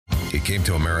came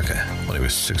to America when he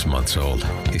was 6 months old.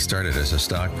 He started as a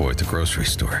stock boy at the grocery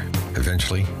store.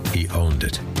 Eventually, he owned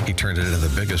it. He turned it into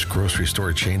the biggest grocery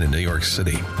store chain in New York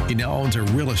City. He now owns a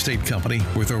real estate company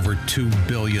worth over $2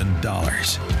 billion.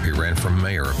 He ran for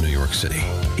mayor of New York City.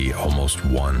 He almost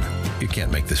won. You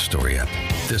can't make this story up.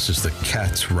 This is the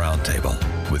Cats Roundtable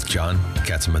with John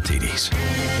Catsimatidis.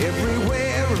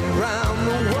 Everywhere around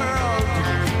the world,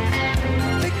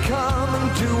 they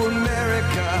come to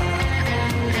America.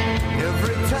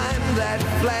 Every time that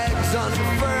flag's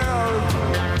unfurled,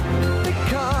 they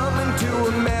come to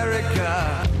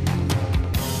America.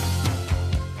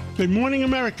 Good morning,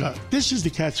 America. This is the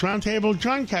Cats Roundtable.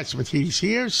 John Catsimatidis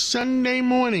here. Sunday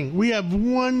morning. We have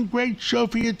one great show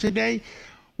for you today.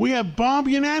 We have Bob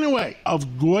Yananaway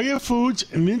of Goya Foods,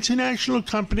 an international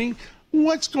company.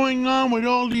 What's going on with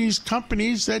all these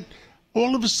companies that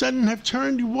all of a sudden have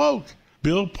turned woke?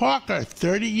 Bill Parker,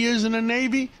 30 years in the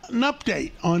Navy. An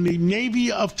update on the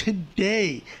Navy of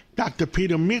today. Dr.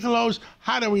 Peter Michalos,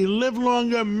 how do we live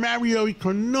longer? Mario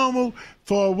Economo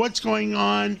for what's going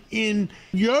on in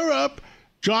Europe.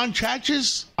 John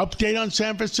Chachis, update on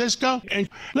San Francisco. And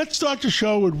let's start the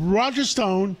show with Roger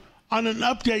Stone on an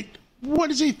update. What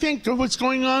does he think of what's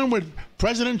going on with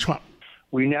President Trump?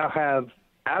 We now have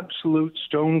absolute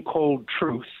stone-cold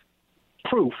proof,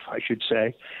 I should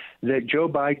say, that Joe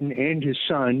Biden and his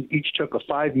son each took a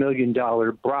 $5 million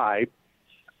bribe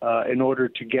in order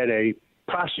to get a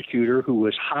prosecutor who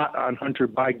was hot on Hunter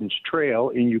Biden's trail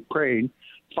in Ukraine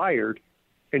fired.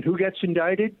 And who gets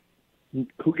indicted?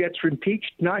 Who gets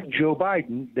impeached? Not Joe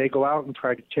Biden. They go out and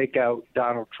try to take out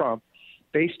Donald Trump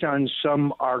based on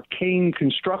some arcane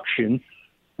construction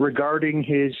regarding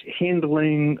his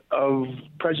handling of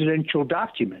presidential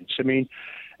documents. I mean,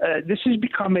 this has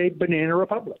become a banana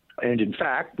republic. And in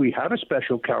fact, we have a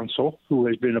special counsel who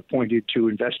has been appointed to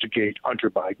investigate Hunter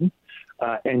Biden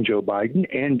and Joe Biden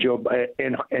and Joe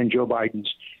Biden's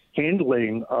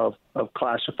handling of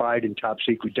classified and top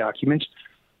secret documents.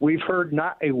 We've heard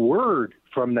not a word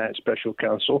from that special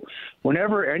counsel.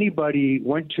 Whenever anybody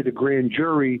went to the grand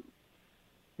jury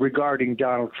regarding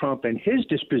Donald Trump and his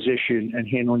disposition and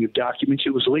handling of documents,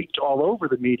 it was leaked all over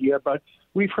the media, but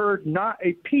we've heard not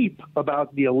a peep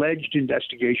about the alleged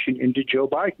investigation into Joe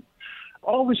Biden.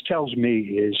 All this tells me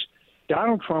is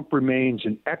Donald Trump remains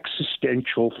an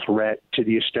existential threat to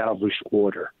the established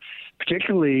order,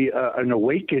 particularly an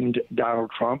awakened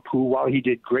Donald Trump who, while he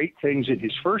did great things in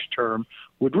his first term,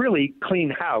 would really clean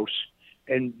house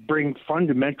and bring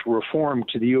fundamental reform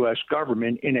to the U.S.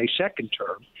 government in a second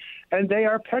term. And they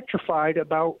are petrified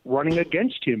about running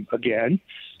against him again.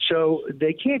 So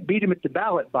they can't beat him at the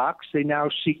ballot box. They now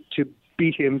seek to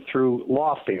beat him through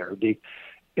lawfare, the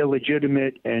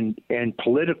illegitimate and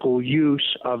political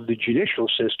use of the judicial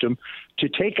system to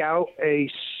take out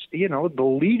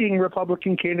the leading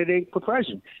Republican candidate for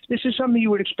president. This is something you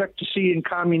would expect to see in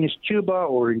communist Cuba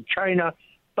or in China,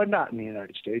 but not in the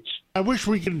United States. I wish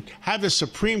we could have the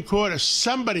Supreme Court or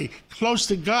somebody close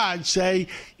to God say,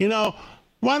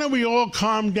 why don't we all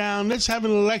calm down? Let's have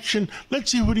an election.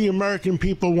 Let's see who the American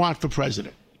people want for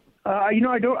president.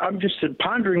 I'm just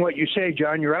pondering what you say,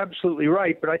 John. You're absolutely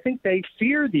right. But I think they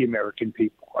fear the American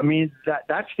people. I mean,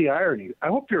 that's the irony. I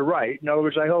hope you're right. In other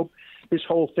words, I hope this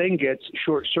whole thing gets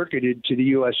short-circuited to the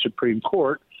U.S. Supreme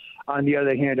Court. On the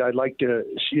other hand, I'd like to,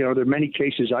 there are many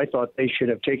cases I thought they should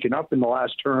have taken up in the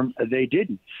last term. They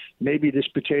didn't. Maybe this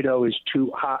potato is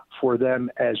too hot for them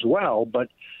as well. But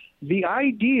the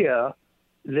idea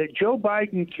that Joe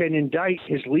Biden can indict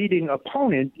his leading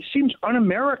opponent seems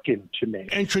un-American to me.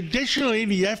 And traditionally,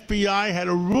 the FBI had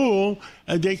a rule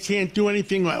they can't do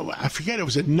anything. I forget, it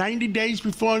was 90 days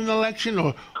before an election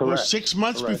or 6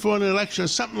 months before an election or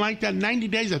something like that. 90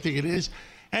 days, I think it is.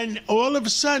 And all of a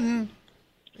sudden,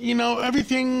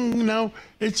 everything,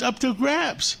 it's up to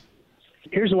grabs.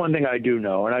 Here's the one thing I do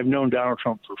know, and I've known Donald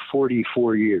Trump for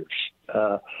 44 years.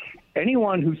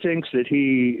 Anyone who thinks that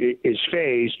he is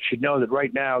phased should know that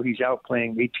right now he's out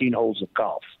playing 18 holes of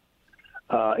golf.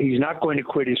 He's not going to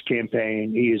quit his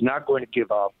campaign. He is not going to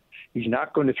give up. He's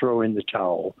not going to throw in the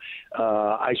towel.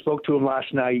 I spoke to him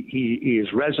last night. He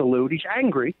is resolute. He's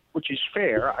angry, which is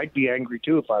fair. I'd be angry,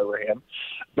 too, if I were him.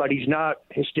 But he's not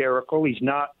hysterical. He's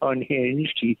not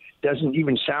unhinged. He doesn't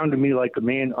even sound to me like a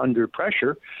man under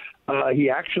pressure. He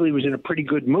actually was in a pretty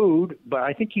good mood, but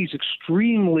I think he's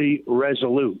extremely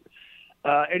resolute.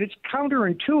 And it's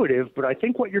counterintuitive, but I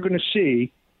think what you're going to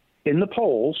see in the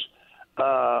polls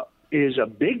is a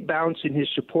big bounce in his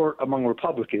support among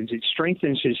Republicans. It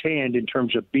strengthens his hand in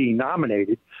terms of being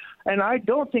nominated. And I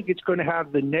don't think it's going to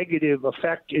have the negative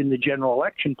effect in the general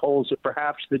election polls that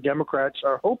perhaps the Democrats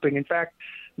are hoping. In fact,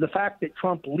 the fact that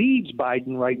Trump leads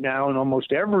Biden right now in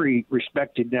almost every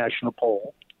respected national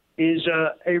poll is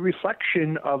a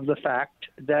reflection of the fact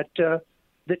that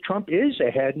Trump is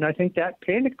ahead, and I think that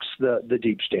panics the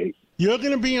deep state. You're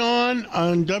going to be on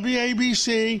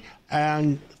WABC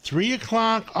and 3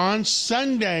 o'clock on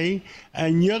Sunday,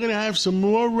 and you're going to have some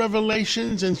more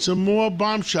revelations and some more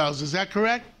bombshells. Is that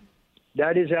correct?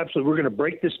 That is absolutely. We're going to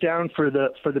break this down for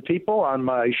the people on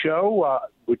my show,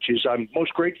 which is I'm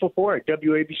most grateful for at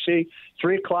WABC.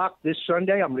 3 o'clock this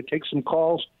Sunday. I'm going to take some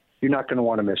calls. You're not going to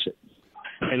want to miss it.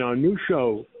 And our new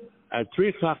show at 3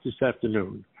 o'clock this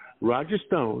afternoon, Roger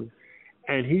Stone,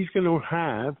 and he's going to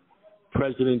have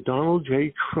President Donald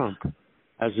J. Trump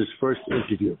as his first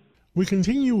interview. We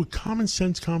continue with common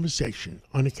sense conversation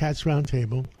on the Cats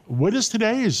Roundtable. With us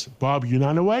today is Bob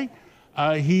Unanaway.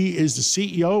 He is the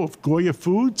CEO of Goya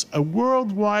Foods, a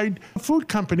worldwide food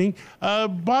company.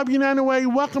 Bob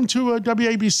Unanaway, welcome to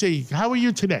WABC. How are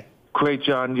you today? Great,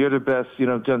 John. You're the best.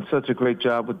 Done such a great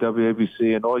job with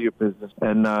WABC and all your business.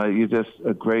 And you're just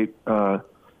a great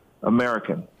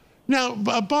American. Now,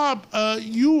 Bob,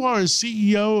 you are a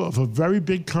CEO of a very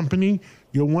big company.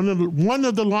 You're one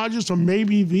of the largest, or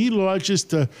maybe the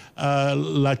largest,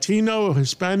 Latino or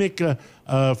Hispanic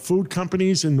food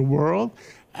companies in the world,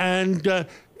 and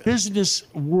business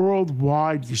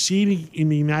worldwide. You see it in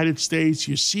the United States.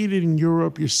 You see it in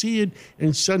Europe. You see it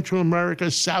in Central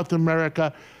America, South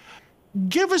America.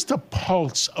 Give us the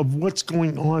pulse of what's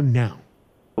going on now.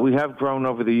 We have grown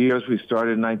over the years. We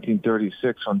started in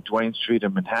 1936 on Duane Street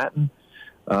in Manhattan.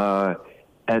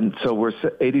 And so we're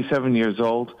 87 years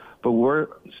old, but we're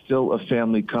still a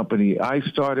family company. I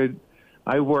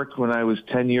worked when I was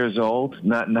 10 years old,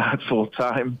 not full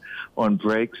time on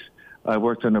breaks. I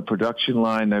worked on a production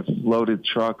line. I've loaded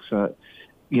trucks, so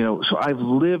I've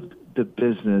lived the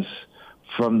business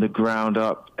from the ground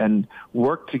up and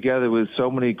worked together with so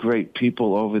many great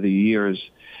people over the years.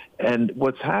 And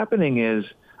what's happening is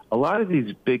a lot of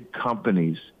these big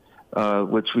companies,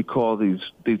 which we call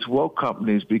these woke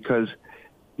companies, because,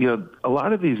 a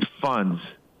lot of these funds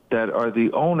that are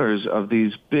the owners of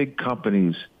these big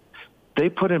companies, they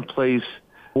put in place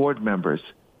board members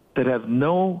that have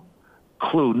no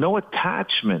clue, no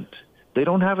attachment. They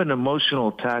don't have an emotional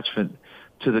attachment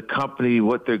to the company,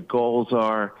 what their goals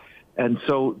are. And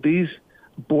so these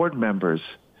board members,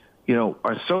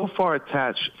 are so far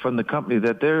attached from the company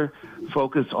that they're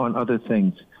focused on other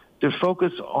things. They're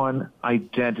focused on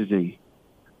identity.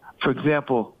 For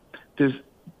example,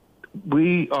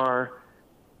 we are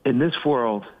in this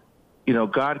world,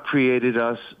 God created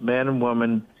us, man and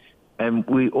woman, and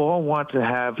we all want to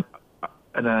have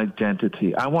an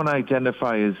identity. I want to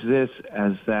identify as this,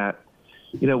 as that.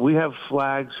 We have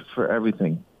flags for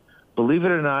everything. Believe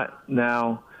it or not,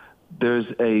 now there's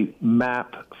a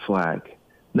MAP flag.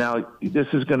 Now, this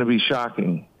is going to be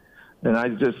shocking, and I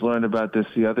just learned about this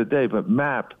the other day, but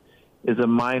MAP is a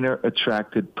minor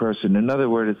attracted person. In other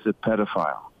words, it's a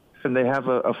pedophile. And they have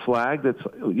a flag that's,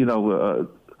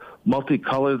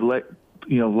 multicolored,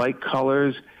 light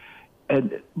colors,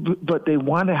 but they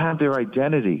want to have their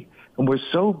identity. And we're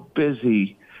so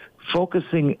busy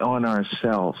focusing on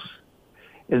ourselves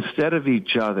instead of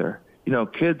each other.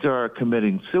 Kids are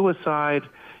committing suicide.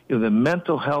 The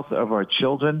mental health of our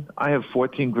children. I have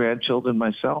 14 grandchildren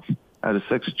myself out of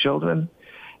 6 children.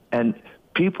 And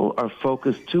people are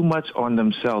focused too much on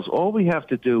themselves. All we have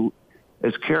to do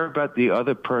is care about the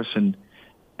other person,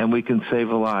 and we can save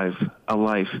a life.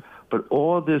 But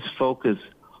all this focus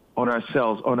on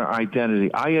ourselves, on our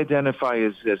identity. I identify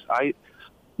as this.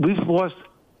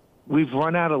 We've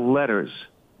run out of letters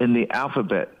in the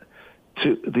alphabet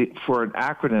for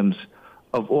acronyms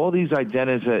of all these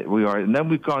identities that we are. And then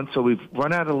we've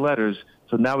run out of letters,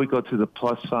 so now we go to the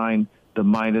plus sign, the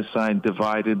minus sign,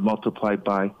 divided, multiplied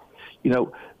by.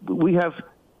 We have,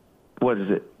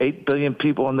 8 billion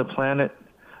people on the planet?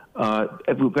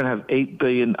 If we're going to have 8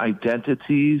 billion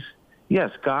identities.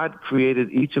 Yes, God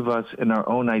created each of us in our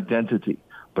own identity,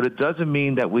 but it doesn't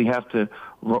mean that we have to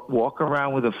walk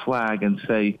around with a flag and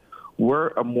say,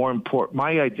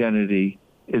 my identity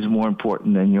is more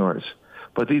important than yours.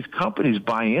 But these companies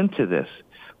buy into this.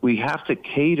 We have to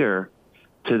cater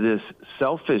to this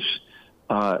selfish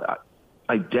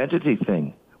identity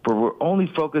thing where we're only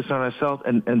focused on ourselves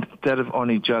and instead of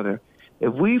on each other.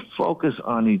 If we focus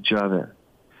on each other,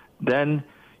 then,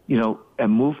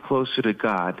 and move closer to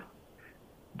God,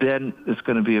 then it's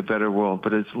going to be a better world.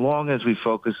 But as long as we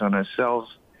focus on ourselves,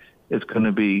 we're going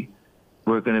to be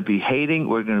hating,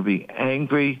 we're going to be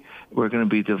angry, we're going to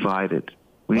be divided.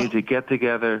 We need to get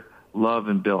together, love,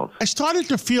 and build. I started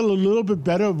to feel a little bit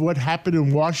better of what happened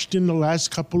in Washington the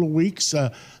last couple of weeks.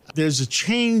 There's a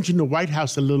change in the White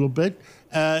House a little bit,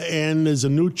 and there's a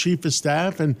new chief of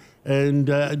staff, and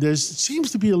there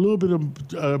seems to be a little bit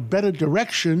of better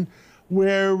direction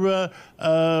where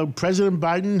President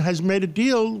Biden has made a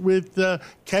deal with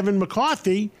Kevin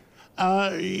McCarthy,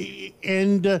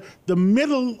 and the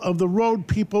middle of the road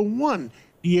people won.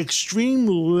 The extreme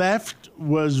left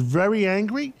was very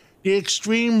angry. The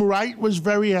extreme right was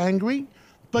very angry.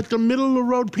 But the middle of the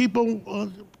road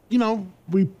people,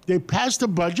 they passed a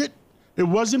budget. It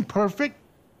wasn't perfect,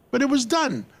 but it was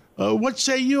done. What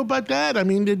say you about that? I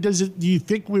mean, do you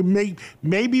think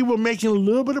maybe we're making a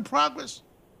little bit of progress?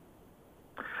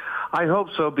 I hope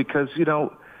so, because,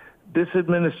 this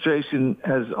administration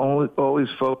has always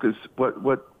focused,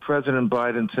 what President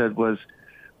Biden said was,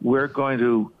 we're going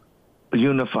to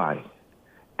unify.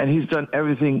 And he's done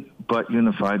everything but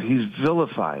unified. He's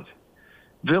vilified.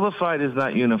 Vilified is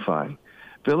not unified.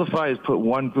 Vilify is put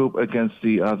one group against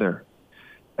the other.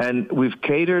 And we've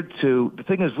catered to, the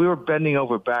thing is, we were bending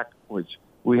over backwards.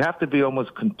 We have to be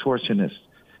almost contortionists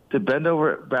to bend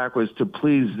over backwards to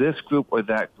please this group or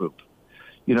that group.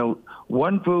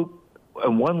 One group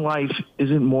and one life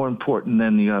isn't more important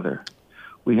than the other.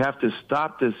 We have to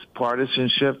stop this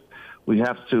partisanship. We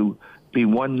have to be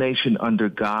one nation under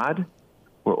God,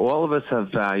 where all of us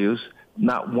have values,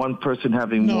 not one person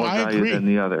having more value than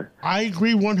the other. I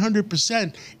agree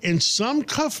 100%. And some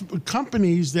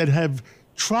companies that have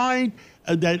tried,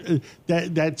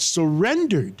 that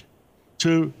surrendered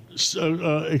to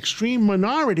extreme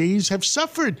minorities have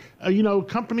suffered.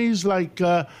 Companies like,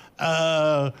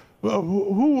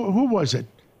 who was it?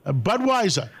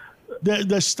 Budweiser.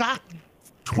 The stock,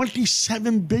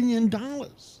 $27 billion.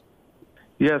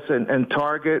 Yes, and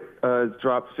Target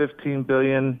dropped $15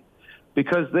 billion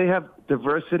because they have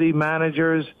diversity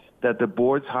managers that the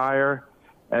boards hire,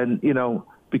 and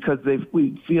because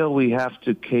we feel we have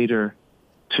to cater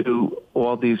to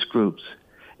all these groups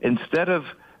instead of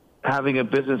having a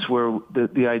business where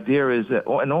the idea is that,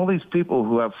 and all these people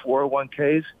who have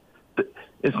 401ks,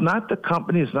 it's not the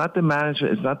company, it's not the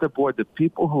management, it's not the board. The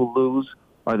people who lose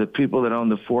are the people that own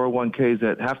the 401ks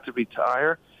that have to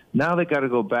retire. Now they got to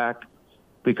go back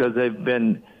because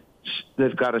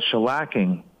they've got a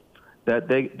shellacking that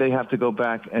they have to go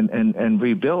back and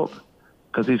rebuild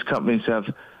because these companies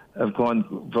have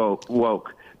gone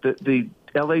woke. The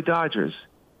LA Dodgers,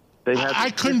 they have.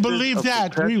 I couldn't believe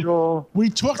that. We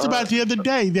talked about it the other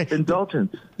day.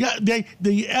 Indulgence. Yeah,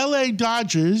 the LA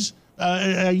Dodgers.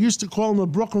 I used to call them the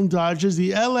Brooklyn Dodgers.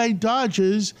 The LA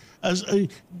Dodgers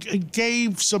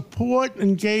gave support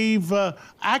and gave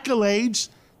accolades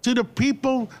to the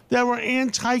people that were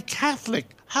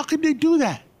anti-Catholic. How could they do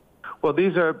that? Well,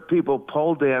 these are people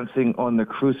pole dancing on the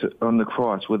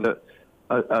cross with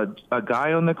a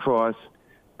guy on the cross.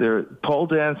 They're pole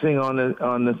dancing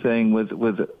on the thing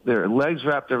with their legs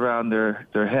wrapped around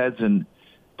their heads, and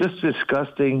just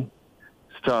disgusting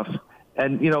stuff.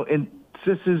 And in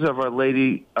Sisters of Our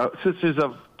Lady, Sisters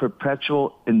of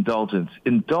Perpetual Indulgence.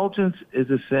 Indulgence is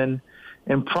a sin,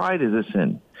 and pride is a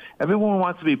sin. Everyone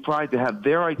wants to be pride to have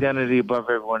their identity above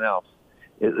everyone else.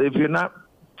 If you don't have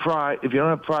pride,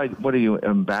 what are you,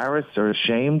 embarrassed or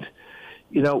ashamed?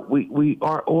 We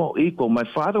are all equal. My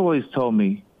father always told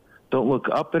me, don't look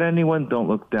up at anyone, don't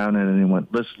look down at anyone.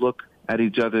 Let's look at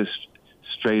each other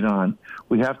straight on.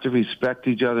 We have to respect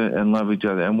each other and love each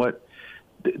other. And what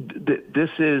this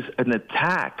is an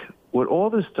attack. What all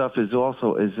this stuff is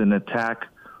also is an attack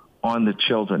on the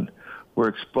children. We're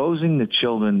exposing the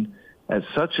children at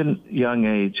such a young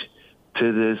age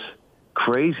to this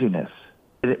craziness.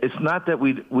 It's not that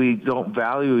we don't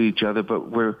value each other,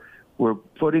 but we're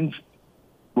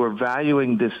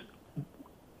valuing this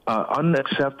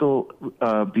unacceptable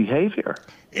behavior.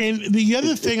 And the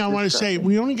other thing I want to say,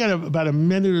 we only got about a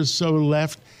minute or so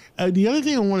left. The other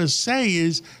thing I want to say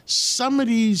is some of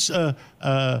these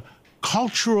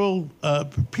cultural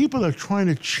people are trying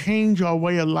to change our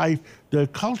way of life, the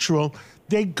cultural.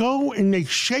 They go and they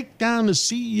shake down the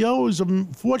CEOs of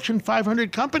Fortune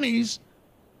 500 companies,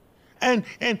 and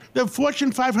the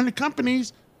Fortune 500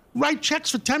 companies write checks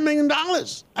for $10 million.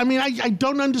 I mean, I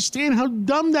don't understand how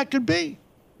dumb that could be.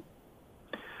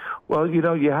 Well,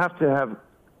 you have to have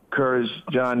courage,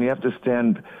 John. You have to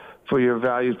stand for your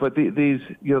values. But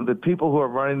the people who are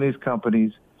running these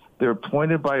companies, they're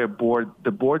appointed by a board.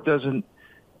 The board doesn't,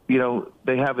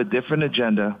 they have a different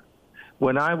agenda.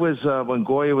 When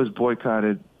Goya was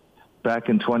boycotted back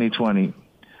in 2020,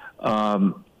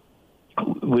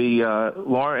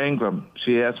 Laura Ingraham,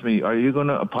 she asked me, "Are you going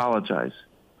to apologize?"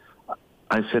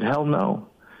 I said, "Hell no."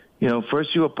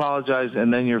 first you apologize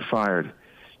and then you're fired.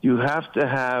 You have to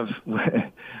have,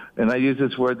 and I used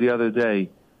this word the other day,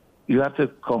 you have to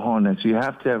cojones. You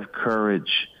have to have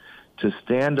courage to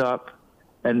stand up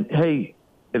and, hey,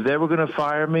 if they were going to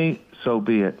fire me, so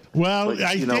be it. Well,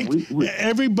 I think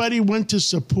everybody went to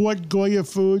support Goya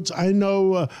Foods. I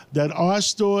know that our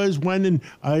stores went and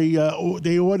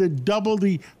they ordered double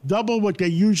what they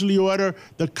usually order.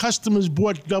 The customers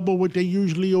bought double what they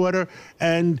usually order,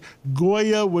 and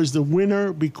Goya was the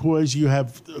winner because you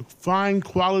have fine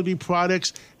quality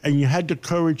products and you had the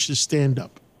courage to stand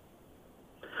up.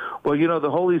 Well, the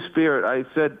Holy Spirit,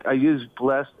 I used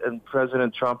blessed and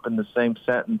President Trump in the same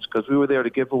sentence because we were there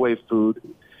to give away food,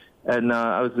 and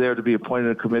I was there to be appointed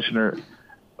a commissioner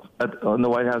on the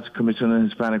White House Commission on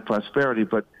Hispanic Prosperity,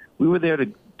 but we were there to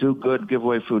do good, give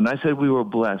away food, and I said we were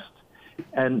blessed.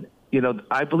 And,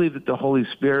 I believe that the Holy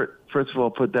Spirit, first of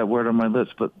all, put that word on my lips,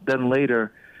 but then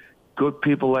later, good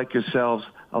people like yourselves,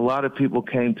 a lot of people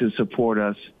came to support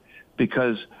us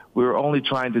because we were only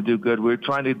trying to do good. We were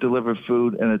trying to deliver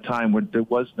food in a time when there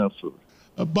was no food.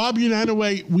 Bob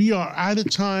Unanaway, we are out of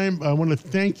time. I want to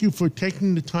thank you for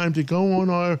taking the time to go on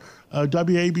our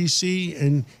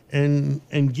WABC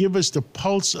and give us the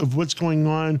pulse of what's going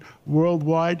on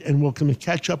worldwide, and we're going to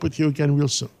catch up with you again real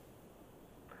soon.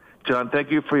 John,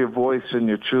 thank you for your voice and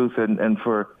your truth and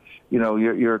for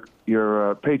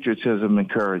your patriotism and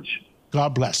courage.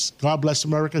 God bless. God bless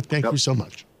America. Thank you so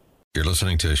much. You're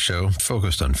listening to a show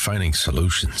focused on finding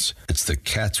solutions. It's the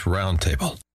Cats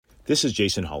Roundtable. This is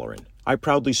Jason Holleran. I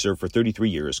proudly served for 33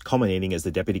 years, culminating as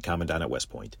the Deputy Commandant at West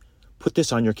Point. Put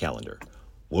this on your calendar.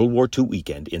 World War II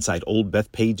weekend inside Old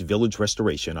Bethpage Village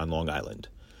Restoration on Long Island.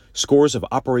 Scores of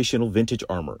operational vintage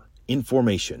armor. In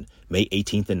formation, May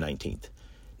 18th and 19th.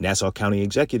 Nassau County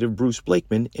Executive Bruce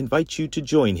Blakeman invites you to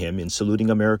join him in saluting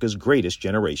America's greatest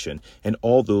generation and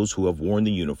all those who have worn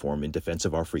the uniform in defense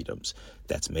of our freedoms.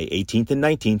 That's May 18th and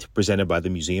 19th, presented by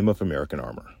the Museum of American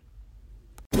Armor.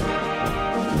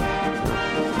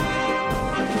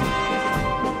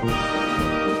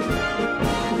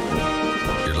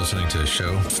 You're listening to a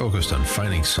show focused on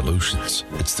finding solutions.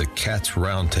 It's the Cats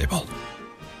Roundtable.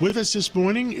 With us this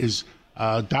morning is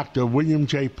Dr. William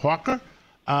J. Parker.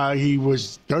 He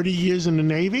was 30 years in the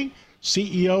Navy,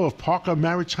 CEO of Parker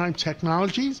Maritime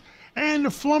Technologies, and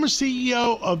the former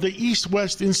CEO of the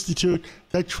East-West Institute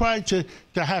that tried to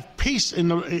have peace in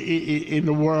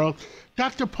the world.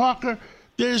 Dr. Parker,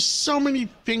 there's so many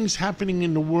things happening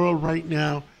in the world right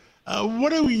now.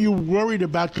 What are you worried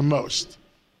about the most?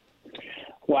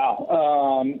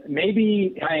 Wow.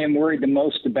 Maybe I am worried the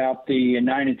most about the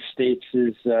United States'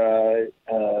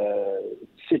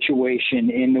 situation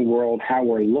in the world, how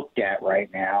we're looked at right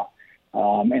now.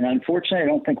 And unfortunately, I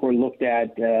don't think we're looked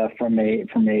at from a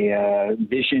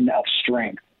vision of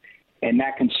strength. And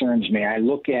that concerns me. I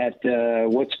look at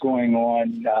what's going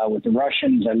on with the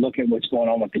Russians. I look at what's going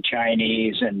on with the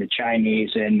Chinese and the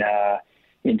Chinese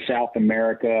in South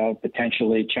America,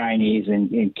 potentially Chinese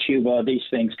in Cuba. These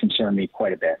things concern me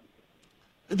quite a bit.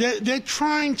 They're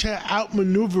trying to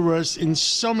outmaneuver us in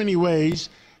so many ways.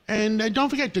 And don't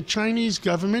forget the Chinese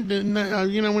government. And,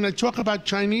 when I talk about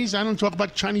Chinese, I don't talk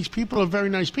about Chinese people are very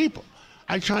nice people.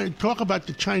 I try to talk about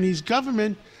the Chinese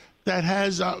government that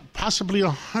has possibly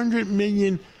 100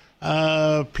 million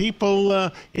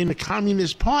people in the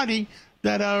Communist Party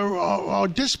that are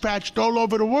dispatched all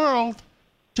over the world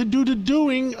to do the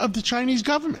doing of the Chinese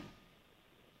government.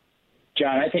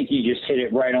 John, I think you just hit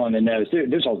it right on the nose.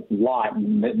 There's a lot,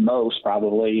 most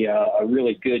probably,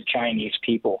 really good Chinese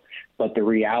people. But the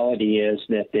reality is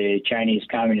that the Chinese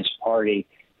Communist Party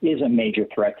is a major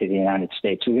threat to the United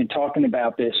States. We've been talking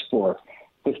about this for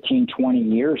 15, 20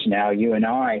 years now, you and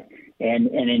I. And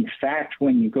in fact,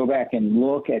 when you go back and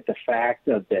look at the fact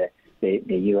of the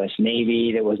U.S.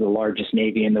 Navy, that was the largest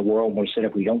Navy in the world, we said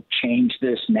if we don't change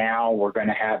this now, we're going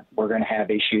to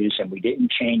have issues. And we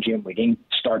didn't change it. We didn't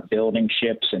start building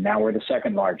ships, and now we're the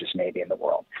second largest Navy in the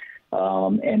world.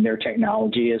 And their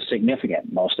technology is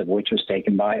significant, most of which was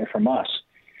taken from us.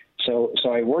 So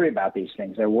I worry about these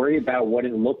things. I worry about what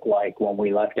it looked like when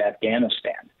we left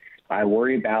Afghanistan. I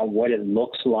worry about what it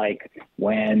looks like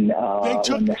when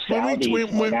the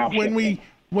Saudis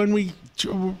when we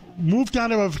moved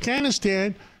out of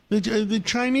Afghanistan. The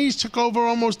Chinese took over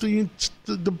almost the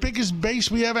biggest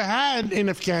base we ever had in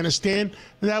Afghanistan.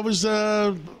 That was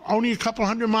only a couple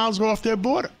hundred miles off their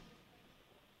border.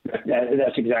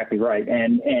 That's exactly right,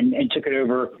 and took it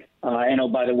over.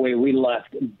 And by the way, we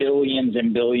left billions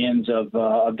and billions of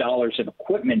dollars of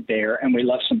equipment there, and we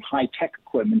left some high-tech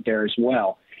equipment there as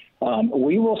well.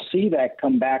 We will see that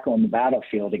come back on the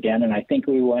battlefield again, and I think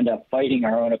we will end up fighting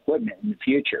our own equipment in the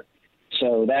future.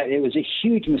 So that it was a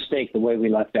huge mistake the way we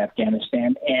left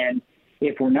Afghanistan. And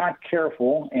if we're not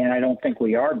careful, and I don't think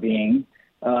we are being,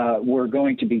 we're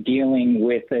going to be dealing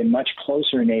with a much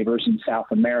closer neighbors in South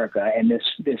America. And this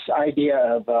idea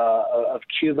of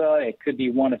Cuba, it could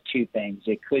be one of two things.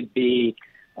 It could be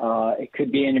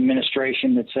an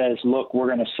administration that says, look, we're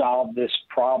going to solve this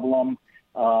problem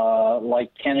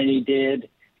like Kennedy did,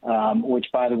 which,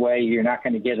 by the way, you're not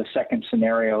going to get a second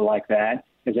scenario like that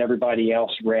because everybody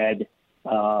else read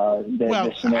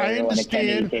the scenario in the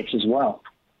Kennedy tapes as well.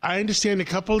 I understand a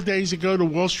couple of days ago, the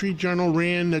Wall Street Journal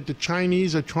ran that the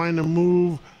Chinese are trying to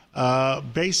move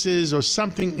bases or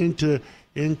something into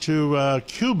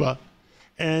Cuba.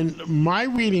 And my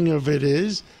reading of it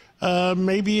is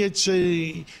maybe it's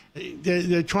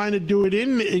they're trying to do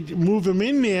it move them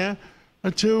in there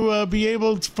to be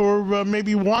able for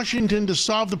maybe Washington to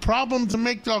solve the problem, to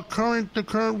make the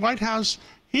current White House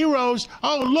heroes.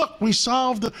 Oh, look, we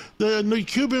solved the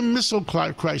Cuban Missile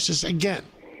Crisis again.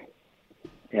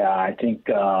 Yeah, I think,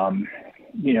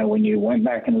 when you went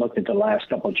back and looked at the last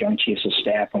couple of Joint Chiefs of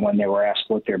Staff and when they were asked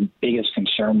what their biggest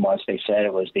concern was, they said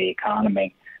it was the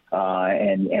economy.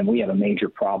 And we have a major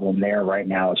problem there right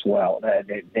now as well.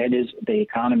 That is, the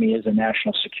economy is a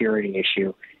national security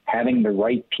issue. Having the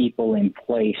right people in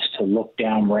place to look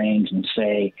downrange and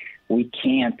say, we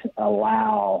can't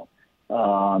allow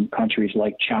countries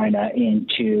like China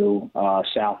into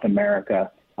South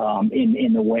America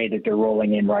in the way that they're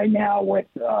rolling in right now with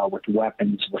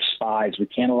weapons, with spies. We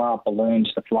can't allow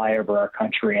balloons to fly over our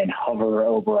country and hover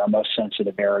over our most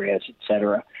sensitive areas, et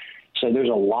cetera. So there's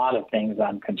a lot of things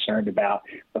I'm concerned about.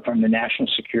 But from the national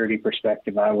security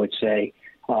perspective, I would say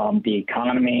the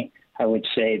economy, I would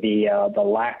say the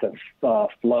lack of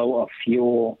flow of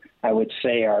fuel, I would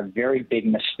say our very big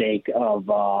mistake of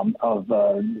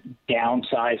downsizing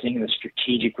the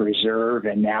strategic reserve,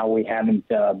 and now we haven't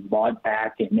bought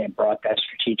back and brought that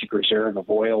strategic reserve of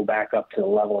oil back up to the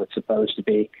level it's supposed to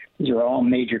be. These are all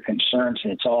major concerns,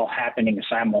 and it's all happening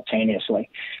simultaneously.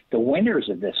 The winners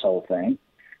of this whole thing,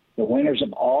 the winners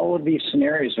of all of these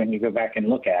scenarios, when you go back and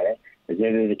look at it, is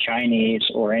either the Chinese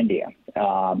or India.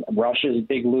 Russia's a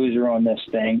big loser on this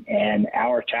thing, and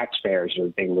our taxpayers are a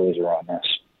big loser on this.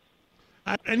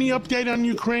 Any update on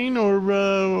Ukraine, or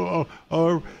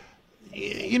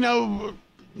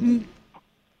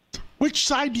which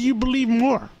side do you believe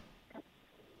more?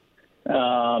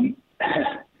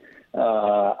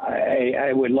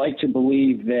 I would like to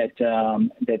believe that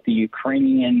the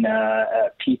Ukrainian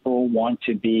people want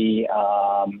to be.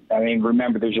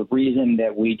 Remember, there's a reason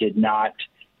that we did not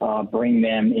bring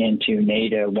them into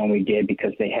NATO when we did,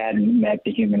 because they hadn't met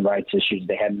the human rights issues.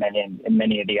 They hadn't met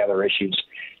many of the other issues.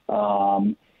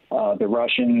 The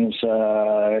Russians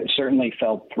certainly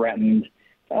felt threatened.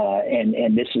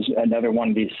 And this is another one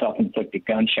of these self-inflicted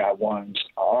gunshot wounds.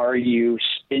 Are you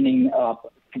spinning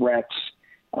up threats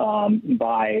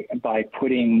by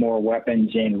putting more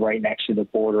weapons in right next to the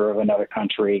border of another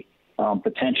country,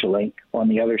 potentially? On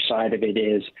the other side of it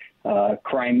is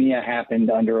Crimea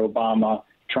happened under Obama.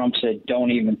 Trump said,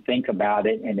 don't even think about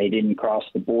it, and they didn't cross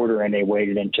the border, and they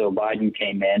waited until Biden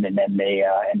came in, and then they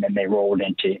rolled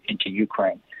into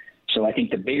Ukraine. So I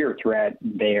think the bigger threat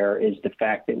there is the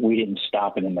fact that we didn't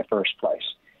stop it in the first place.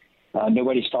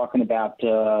 Nobody's talking about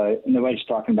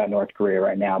North Korea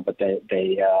right now, but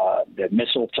the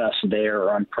missile tests there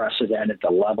are unprecedented.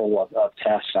 The level of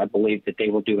tests, I believe that they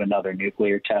will do another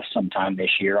nuclear test sometime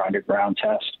this year, underground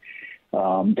test.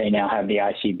 They now have the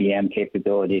ICBM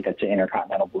capability, that's an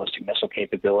intercontinental ballistic missile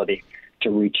capability, to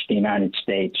reach the United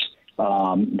States.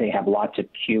 They have lots of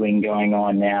queuing going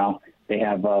on now. They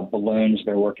have balloons.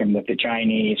 They're working with the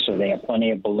Chinese, so they have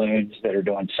plenty of balloons that are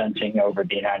doing sensing over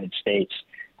the United States.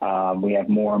 We have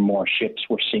more and more ships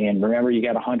we're seeing. Remember, you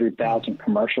got 100,000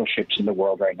 commercial ships in the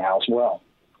world right now as well.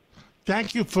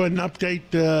 Thank you for an update,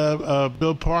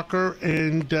 Bill Parker,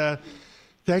 and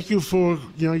thank you for,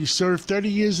 you served 30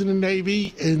 years in the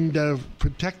Navy and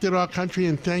protected our country,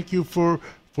 and thank you for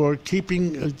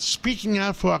speaking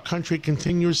out for our country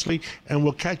continuously, and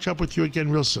we'll catch up with you again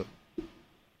real soon.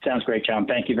 Sounds great, John.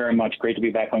 Thank you very much. Great to be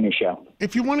back on your show.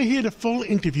 If you want to hear the full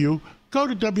interview, go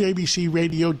to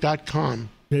WABCRadio.com.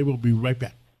 They will be right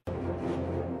back.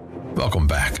 Welcome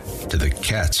back to the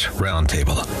Cats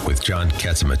Roundtable with John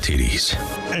Catsimatidis.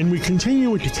 And we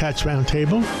continue with the Cats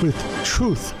Roundtable with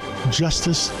truth,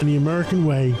 justice, and the American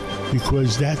way,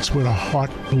 because that's what our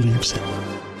heart believes in.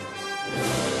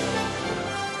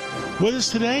 With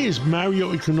us today is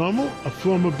Mario Economo, a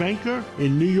former banker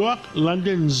in New York,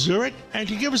 London, and Zurich. And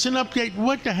to give us an update,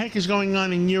 what the heck is going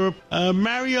on in Europe?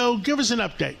 Mario, give us an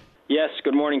update. Yes,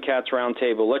 good morning, Cats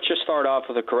Roundtable. Let's just start off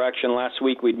with a correction. Last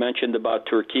week we'd mentioned about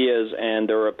Turkey's and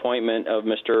their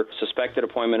suspected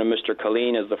appointment of Mr.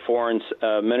 Kalin as the foreign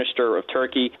minister of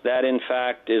Turkey. That, in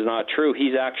fact, is not true.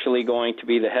 He's actually going to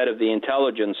be the head of the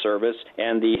intelligence service,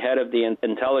 and the head of the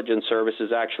intelligence service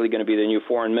is actually going to be the new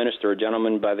foreign minister, a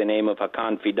gentleman by the name of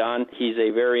Hakan Fidan. He's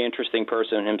a very interesting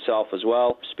person himself as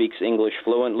well, speaks English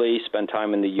fluently, spent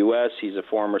time in the U.S. He's a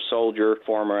former soldier,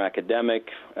 former academic,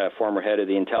 former head of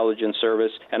the intelligence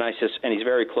service, and he's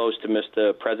very close to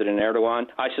Mr. President Erdogan.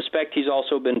 I suspect he's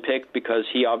also been picked because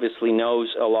he obviously knows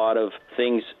a lot of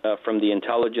things from the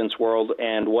intelligence world,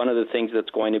 and one of the things that's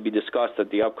going to be discussed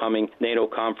at the upcoming NATO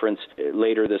conference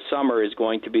later this summer is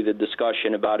going to be the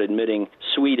discussion about admitting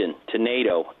Sweden to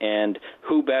NATO, and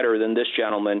who better than this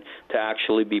gentleman to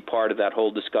actually be part of that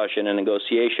whole discussion and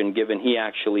negotiation, given he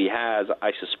actually has, I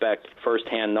suspect,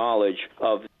 firsthand knowledge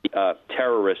of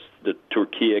terrorists that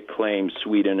Turkey claims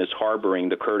Sweden is harboring,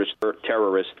 the Kurdish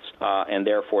terrorists, and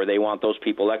therefore they want those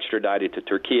people extradited to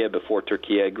Turkey before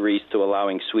Turkey agrees to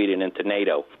allowing Sweden into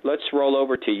NATO. Let's roll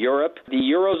over to Europe. The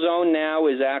Eurozone now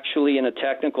is actually in a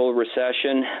technical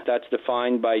recession that's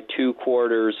defined by 2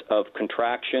 quarters of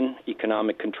contraction,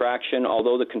 economic contraction.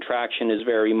 Although the contraction is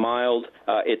very mild,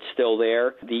 it's still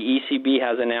there. The ECB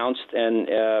has announced,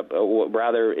 and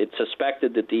rather it's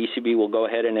suspected that the ECB will go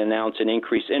ahead and announce an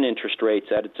increase in interest rates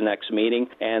at its next meeting,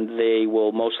 and they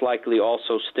will most likely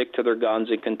also stick to their guns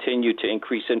and continue to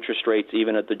increase interest rates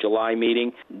even at the July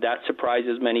meeting. That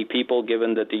surprises many people,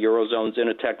 given that the Eurozone's in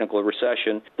a technical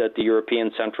recession, that the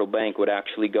European Central Bank would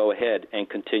actually go ahead and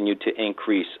continue to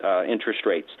increase interest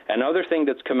rates. Another thing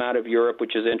that's come out of Europe,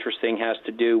 which is interesting, has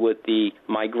to do with the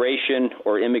migration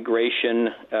or immigration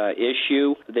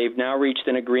issue. They've now reached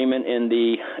an agreement in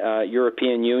the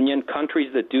European Union.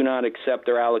 Countries that do not accept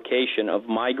their allocation of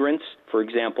migrants, for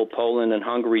example, Poland and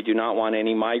Hungary, do not want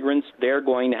any migrants. They're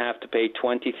going to have to pay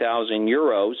 20,000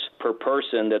 euros per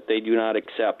person that they do not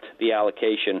accept the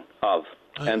allocation of.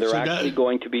 And they're actually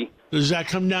going to be... Does that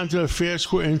come down to a fair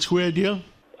and square deal?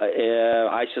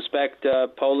 I suspect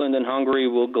Poland and Hungary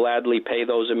will gladly pay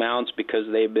those amounts because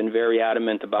they've been very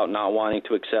adamant about not wanting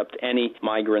to accept any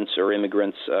migrants or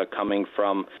immigrants coming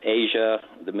from Asia,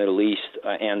 the Middle East,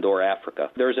 and or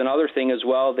Africa. There's another thing as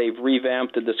well. They've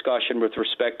revamped the discussion with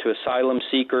respect to asylum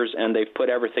seekers, and they've put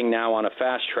everything now on a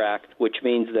fast track, which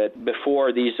means that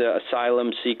before these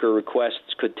asylum seeker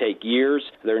requests could take years,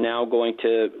 they're now going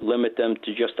to limit them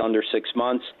to just under 6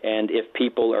 months, and if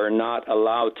people are not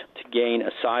allowed to gain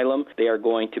asylum, they are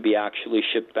going to be actually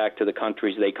shipped back to the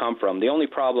countries they come from. The only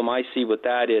problem I see with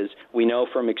that is we know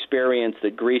from experience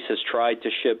that Greece has tried to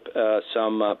ship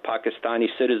some Pakistani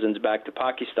citizens back to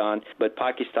Pakistan, but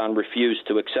Pakistan refused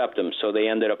to accept them, so they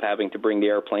ended up having to bring the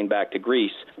airplane back to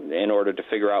Greece in order to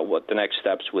figure out what the next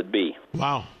steps would be.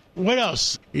 Wow. What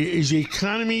else? Is the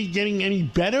economy getting any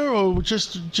better or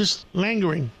just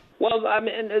lingering? Well, I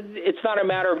mean, it's not a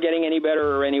matter of getting any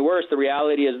better or any worse. The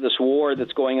reality is this war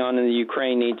that's going on in the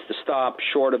Ukraine needs to stop.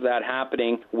 Short of that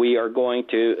happening, we are going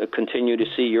to continue to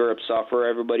see Europe suffer.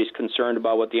 Everybody's concerned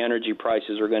about what the energy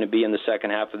prices are going to be in the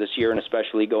second half of this year, and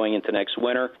especially going into next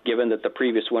winter. Given that the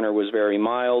previous winter was very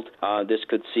mild, this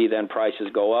could see then prices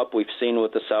go up. We've seen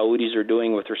what the Saudis are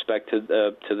doing with respect to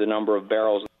the number of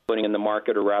barrels putting in the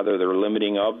market, or rather they're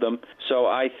limiting of them. So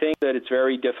I think that it's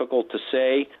very difficult to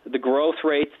say. The growth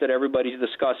rates that everybody's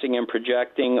discussing and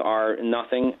projecting are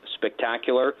nothing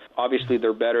spectacular. Obviously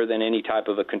they're better than any type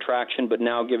of a contraction, but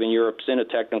now given Europe's in a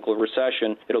technical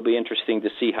recession, it'll be interesting to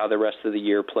see how the rest of the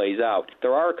year plays out.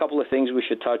 There are a couple of things we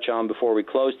should touch on before we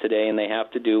close today, and they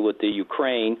have to do with the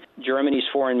Ukraine. Germany's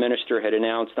foreign minister had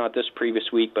announced, not this previous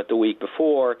week but the week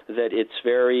before, that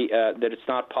it's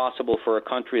not possible for a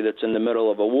country that's in the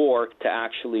middle of a war to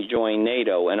actually join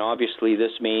NATO. And obviously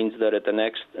this means that at the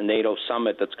next NATO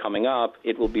summit that's coming up,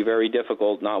 it will be very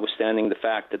difficult, notwithstanding the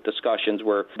fact that discussions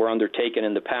were undertaken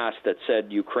in the past that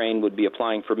said Ukraine would be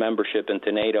applying for membership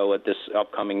into NATO at this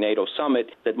upcoming NATO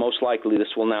summit, that most likely this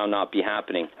will now not be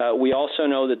happening. We also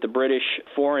know that the British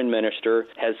foreign minister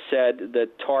has said that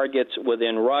targets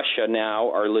within Russia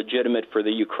now are legitimate for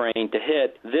the Ukraine to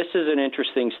hit. This is an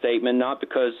interesting statement, not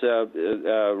because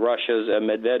Russia's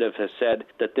Medvedev has said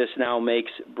that this now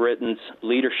makes Britain's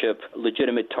leadership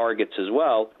legitimate targets as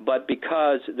well, but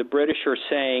because the British are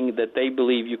saying that they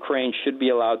believe Ukraine should be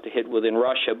allowed to hit within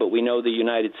Russia, but we know the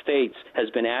United States has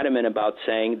been adamant about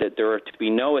saying that there are to be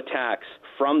no attacks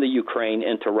from the Ukraine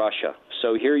into Russia.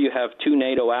 So here you have two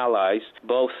NATO allies,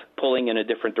 both pulling in a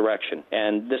different direction.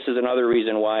 And this is another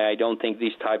reason why I don't think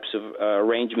these types of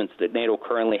arrangements that NATO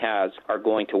currently has are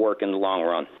going to work in the long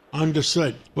run.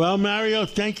 Understood. Well, Mario,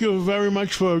 thank you very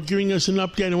much for giving us an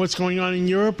update on what's going on in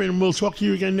Europe, and we'll talk to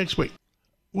you again next week.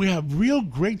 We have real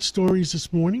great stories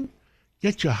this morning.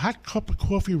 Get your hot cup of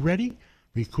coffee ready,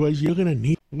 because you're going to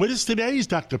need it. With us today is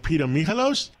Dr. Peter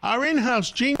Michalos, our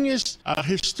in-house genius, a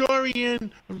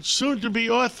historian, soon-to-be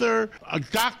author, a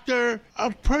doctor,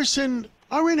 a person,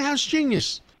 our in-house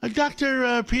genius.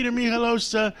 Dr. Peter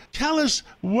Michalos, tell us,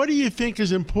 what do you think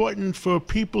is important for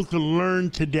people to learn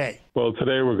today? Well,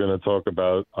 today we're going to talk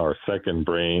about our second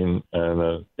brain and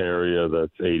an area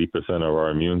that's 80% of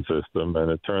our immune system.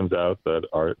 And it turns out that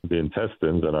the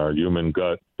intestines and our human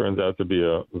gut turns out to be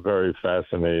a very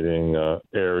fascinating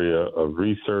area of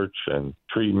research and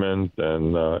treatment,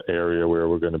 and area where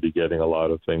we're going to be getting a lot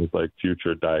of things like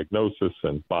future diagnosis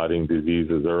and spotting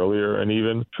diseases earlier, and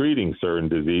even treating certain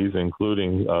disease,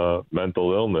 including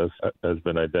mental illness, has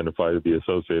been identified to be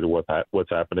associated with what's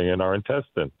happening in our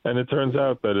intestine. And it turns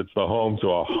out that it's the home to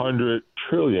 100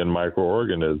 trillion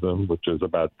microorganisms, which is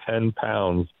about 10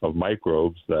 pounds of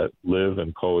microbes that live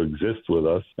and coexist with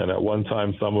us. And at one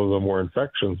time, some of them were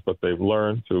infections, but they've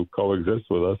learned to coexist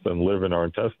with us and live in our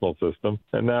intestinal system.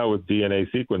 And now with DNA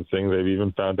sequencing, they've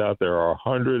even found out there are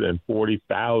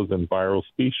 140,000 viral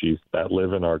species that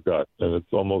live in our gut. And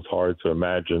it's almost hard to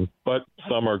imagine, but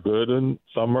some are good and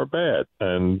some are bad.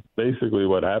 And basically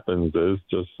what happens is,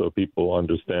 just so people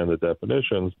understand the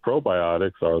definitions,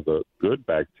 probiotics are the good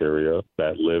bacteria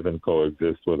that live and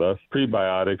coexist with us.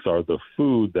 Prebiotics are the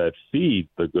food that feed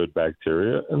the good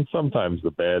bacteria and sometimes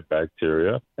the bad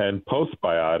bacteria. And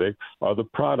postbiotics are the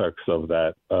products of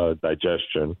that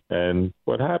digestion. And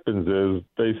what happens is,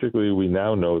 basically, we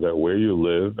now know that where you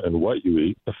live and what you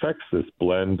eat affects this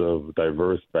blend of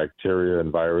diverse bacteria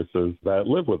and viruses that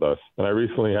live with us. And I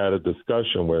recently had a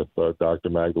discussion with Dr.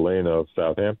 Magdalena of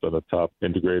Southampton, a top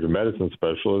integrative medicine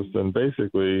specialist, and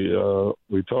basically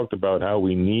we talked about how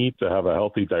we need to have a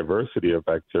healthy diversity of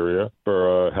bacteria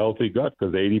for a healthy gut,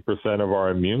 because 80% of our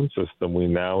immune system, we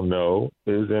now know,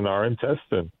 is in our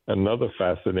intestine. Another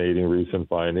fascinating recent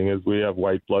finding is we have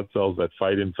white blood cells that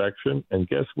fight infection, and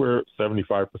guess where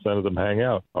 75% of them hang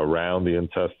out? Around the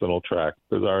intestinal tract,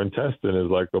 because our intestine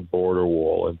is like a border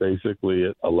wall, and basically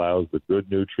it allows the good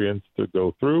nutrients to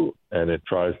go through, and it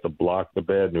tries to block the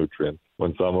bad nutrients.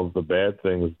 When some of the bad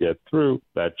things get through,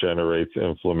 that generates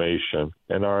inflammation.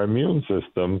 And our immune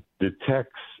system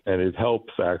detects and it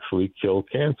helps actually kill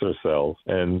cancer cells.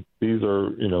 And these are,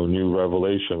 new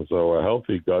revelations. So a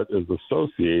healthy gut is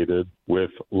associated with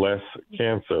less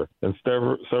cancer. And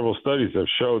several studies have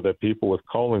showed that people with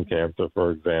colon cancer,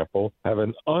 for example, have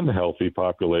an unhealthy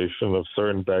population of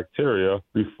certain bacteria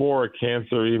before a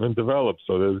cancer even develops.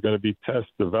 So there's going to be tests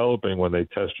developing when they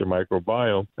test your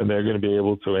microbiome, and they're going to be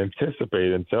able to anticipate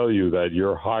and tell you that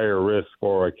you're higher risk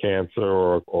for a cancer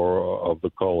or of the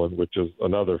colon, which is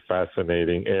another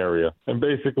fascinating area. And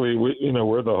basically,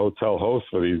 we're the hotel host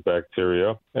for these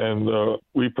bacteria, and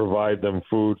we provide them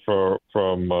food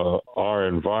from our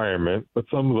environment, but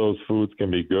some of those foods can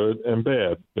be good and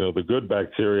bad. The good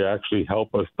bacteria actually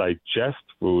help us digest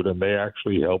food, and they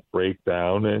actually help break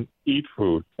down and eat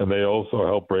food. And they also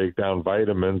help break down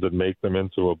vitamins and make them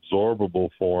into absorbable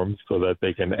forms so that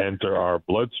they can enter our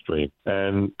bloodstream.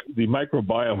 And the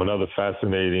microbiome, another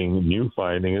fascinating new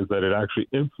finding, is that it actually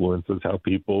influences how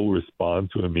people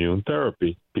respond to immune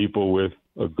therapy. People with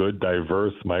a good,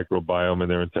 diverse microbiome in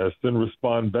their intestine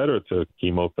respond better to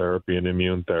chemotherapy and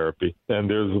immune therapy. And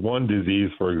there's one disease,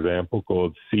 for example,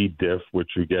 called C. diff, which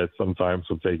you get sometimes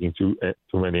from taking too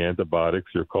many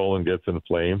antibiotics. Your colon gets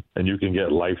inflamed, and you can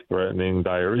get life-threatening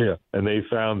diarrhea. And they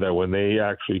found that when they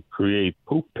actually create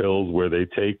poop pills where they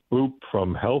take poop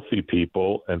from healthy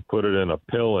people and put it in a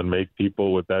pill and make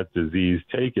people with that disease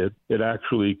take it, it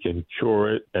actually can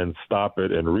cure it and stop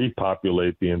it and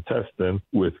repopulate the intestine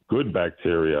with good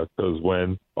bacteria, because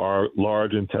when our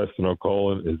large intestinal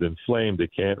colon is inflamed, it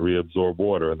can't reabsorb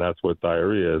water, and that's what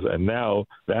diarrhea is. And now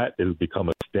that has become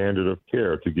a standard of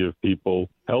care to give people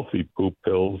healthy poop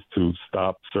pills to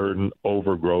stop certain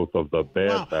overgrowth of the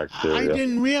bad bacteria. I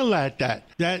didn't realize that.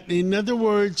 That, in other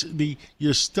words,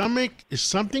 your stomach, is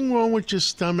something wrong with your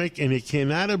stomach, and it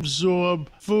cannot absorb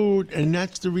food, and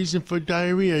that's the reason for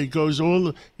diarrhea. It goes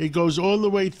all the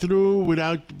way through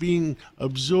without being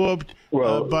absorbed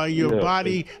by your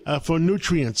body for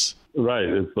nutrients. Right.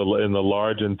 It's in the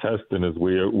large intestine is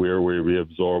where we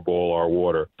reabsorb all our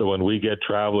water. So when we get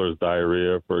traveler's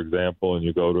diarrhea, for example, and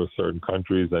you go to certain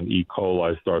countries and E.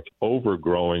 coli starts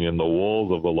overgrowing in the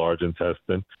walls of the large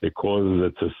intestine, it causes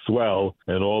it to swell,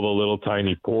 and all the little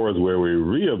tiny pores where we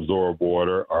reabsorb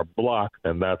water are blocked,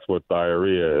 and that's what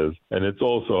diarrhea is. And it's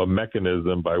also a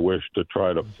mechanism by which to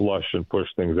try to flush and push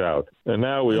things out. And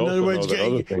now we also know that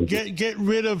other things... Get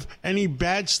rid of any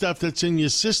bad stuff that's in your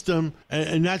system,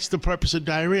 and that's the purpose of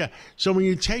diarrhea. So when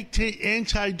you take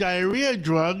anti-diarrhea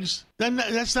drugs, then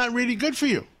that's not really good for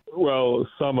you. Well,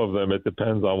 some of them, it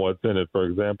depends on what's in it. For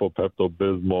example,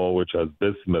 Pepto-Bismol, which has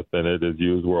bismuth in it, is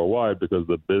used worldwide because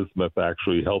the bismuth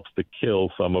actually helps to kill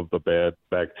some of the bad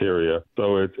bacteria.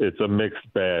 So it's a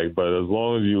mixed bag, but as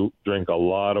long as you drink a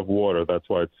lot of water, that's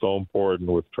why it's so important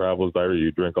with traveler's diarrhea.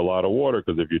 You drink a lot of water,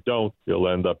 because if you don't, you'll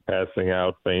end up passing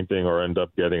out, fainting, or end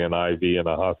up getting an IV in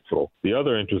a hospital. The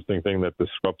other interesting thing that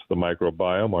disrupts the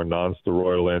microbiome are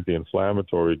non-steroidal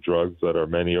anti-inflammatory drugs that are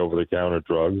many over-the-counter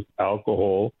drugs,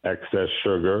 alcohol, excess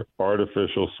sugar,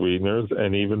 artificial sweeteners,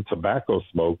 and even tobacco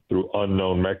smoke through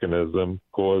unknown mechanism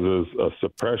causes a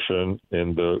suppression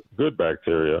in the good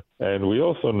bacteria. And we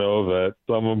also know that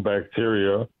some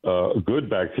bacteria, good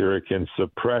bacteria, can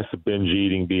suppress binge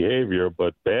eating behavior,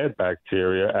 but bad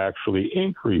bacteria actually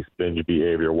increase binge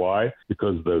behavior. Why?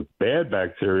 Because the bad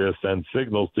bacteria send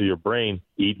signals to your brain,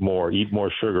 eat more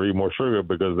sugar,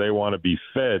 because they want to be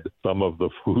fed some of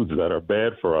the foods that are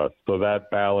bad for us. So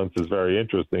that balance is very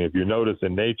interesting. If you notice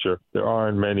in nature, there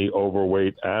aren't many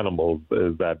overweight animals.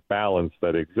 There's that balance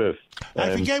that exists.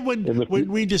 I forget when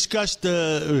we discussed,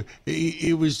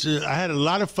 it was, I had a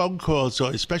lot of phone calls, so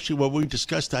especially what we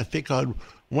discussed, I think on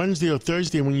Wednesday or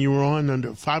Thursday when you were on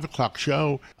the 5 o'clock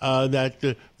show, that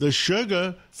the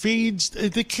sugar feeds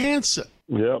the cancer.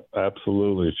 Yep,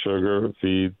 absolutely. Sugar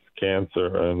feeds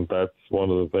cancer, and that's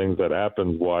one of the things that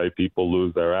happens why people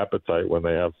lose their appetite when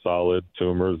they have solid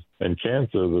tumors and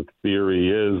cancer. The theory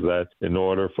is that in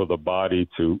order for the body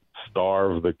to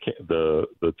starve the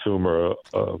tumor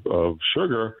of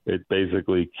sugar, it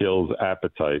basically kills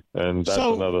appetite, and that's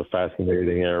another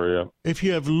fascinating area. If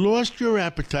you have lost your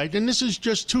appetite, and this is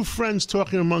just two friends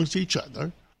talking amongst each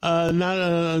other,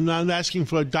 not asking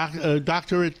for a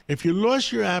doctorate. If you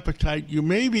lost your appetite,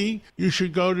 you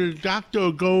should go to the doctor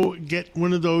or go get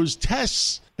one of those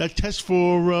tests that test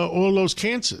for all those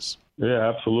cancers. Yeah,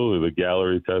 absolutely. The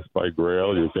Gallery test by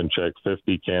Grail, you can check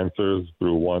 50 cancers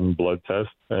through one blood test,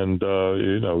 and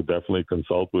definitely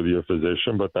consult with your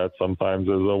physician, but that sometimes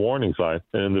is a warning sign.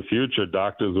 And in the future,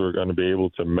 doctors are going to be able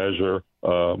to measure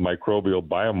microbial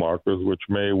biomarkers, which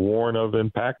may warn of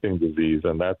impacting disease,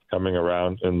 and that's coming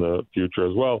around in the future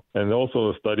as well. And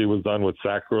also a study was done with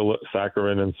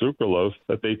saccharin and sucralose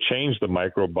that they changed the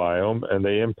microbiome, and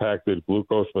they impacted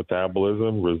glucose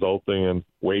metabolism, resulting in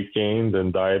weight gain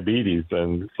and diabetes.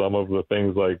 And some of the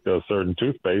things like certain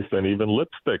toothpaste and even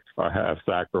lipstick have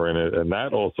saccharin in it, and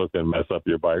that also can mess up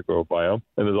your microbiome.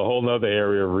 And there's a whole other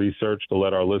area of research to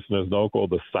let our listeners know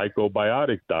called the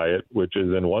psychobiotic diet, which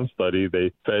is in one study they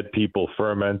fed people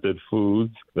fermented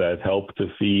foods that help to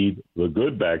feed the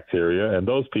good bacteria, and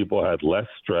those people had less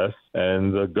stress,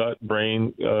 and the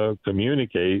gut-brain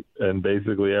communicate, and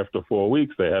basically after 4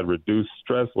 weeks they had reduced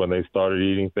stress when they started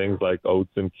eating things like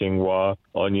oats and quinoa,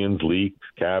 onions, leeks,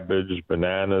 cabbage,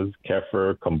 bananas,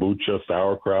 kefir, kombucha,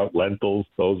 sauerkraut, lentils.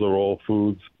 Those are all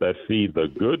foods that feed the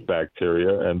good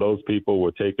bacteria, and those people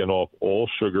were taking off all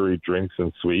sugary drinks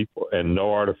and sweets and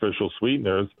no artificial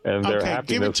sweeteners, and their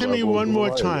happiness give it to me one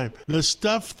more time. The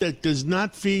stuff that does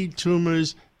not feed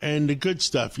tumors and the good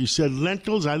stuff. You said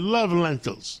lentils. I love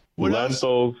lentils. What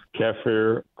lentils, else?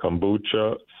 kefir,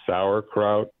 kombucha,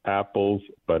 sauerkraut, apples,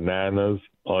 bananas,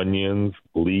 onions,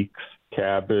 leeks,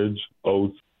 cabbage,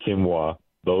 oats, quinoa.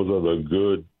 Those are the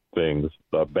good things.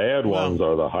 The bad ones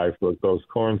are the high fructose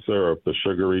corn syrup, the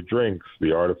sugary drinks,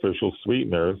 the artificial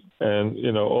sweeteners,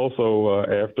 and also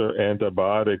after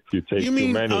antibiotics, you take too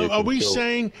many. Are we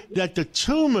saying that the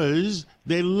tumors,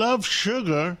 they love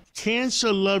sugar,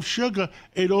 cancer loves sugar,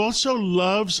 it also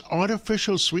loves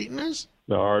artificial sweeteners?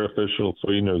 The artificial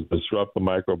sweeteners disrupt the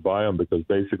microbiome because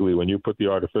basically when you put the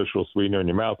artificial sweetener in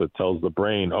your mouth, it tells the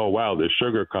brain, oh, wow, there's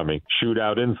sugar coming. Shoot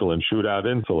out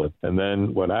insulin. And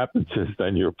then what happens is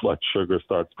then your blood sugar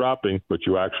starts dropping, but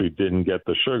you actually didn't get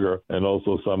the sugar. And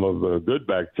also some of the good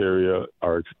bacteria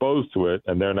are exposed to it,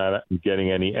 and they're not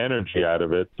getting any energy out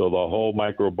of it. So the whole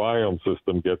microbiome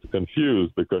system gets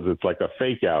confused because it's like a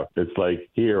fake out. It's like,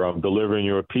 here, I'm delivering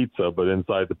you a pizza, but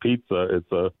inside the pizza,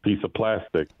 it's a piece of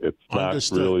plastic. It's not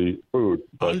really food.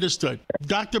 Understood.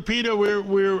 Dr. Peter,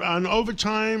 we're on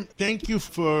overtime. Thank you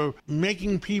for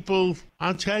making people.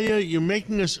 I'll tell you, you're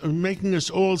making us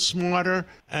all smarter,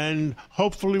 and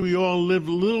hopefully we all live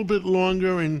a little bit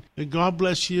longer. And God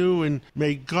bless you, and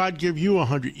may God give you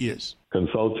 100 years.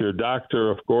 Consult your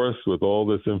doctor, of course, with all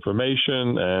this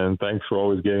information. And thanks for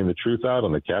always getting the truth out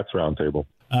on the Cats Roundtable.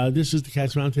 This is the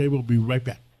Cats Roundtable. We'll be right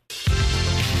back.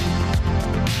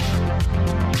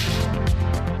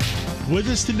 With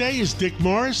us today is Dick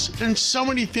Morris, and so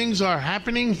many things are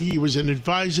happening. He was an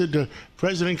advisor to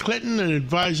President Clinton, an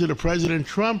advisor to President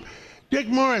Trump. Dick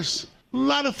Morris, a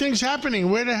lot of things happening.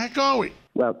 Where the heck are we?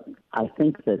 Well, I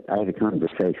think that I had a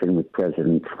conversation with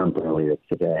President Trump earlier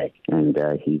today, and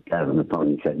he got on the phone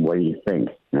and said, "What do you think?"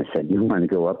 And I said, "You want to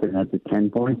go up another 10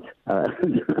 points?" I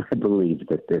believe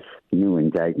that this new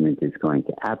indictment is going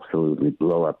to absolutely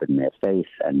blow up in their face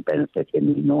and benefit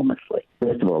him enormously.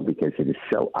 First of all, because it is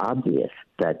so obvious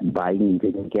that Biden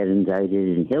didn't get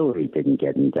indicted and Hillary didn't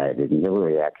get indicted, and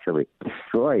Hillary actually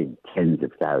destroyed tens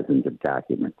of thousands of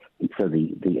documents. And so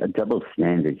the double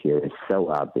standard here is so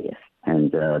obvious.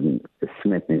 And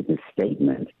Smith, in his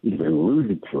statement, even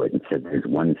alluded to it and said there's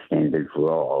one standard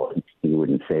for all. And he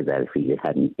wouldn't say that if he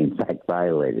hadn't, in fact,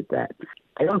 violated that.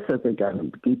 I also think on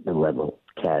a deeper level,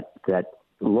 Kat, that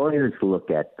lawyers look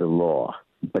at the law,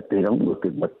 but they don't look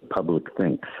at what the public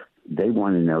thinks. They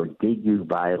want to know, did you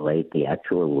violate the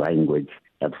actual language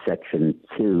of Section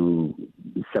 2,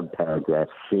 subparagraph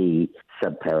C,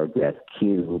 subparagraph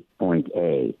Q, point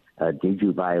A? Did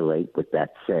you violate what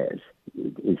that says?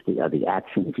 Are the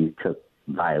actions you took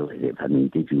violative? I mean,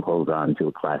 did you hold on to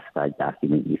a classified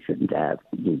document you shouldn't have?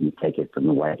 Did you take it from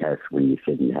the White House when you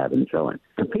shouldn't have, and so on?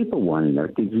 So people want to know,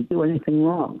 did you do anything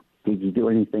wrong? Did you do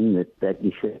anything that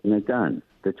you shouldn't have done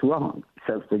that's wrong?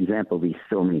 So, for example, the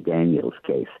Stormy Daniels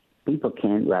case. People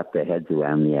can't wrap their heads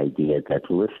around the idea that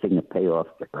listing a payoff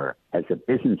to her as a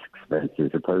business expense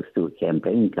as opposed to a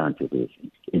campaign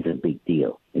contribution is a big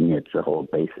deal. And yet it's the whole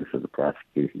basis of the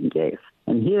prosecution case.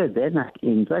 And here, they're not,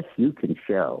 unless you can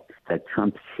show that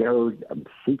Trump showed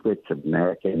secrets of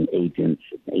American agents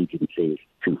and agencies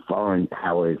to foreign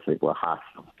powers that were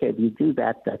hostile. Okay, if you do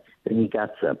that, then you got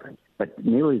something. But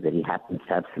merely that he happens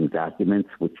to have some documents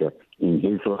which are in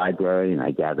his library, and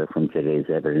I gather from today's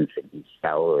evidence in his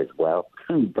tower as well,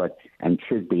 and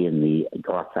should be in the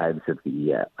archives of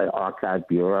the Archive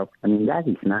Bureau. I mean, that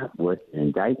is not worth an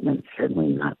indictment, certainly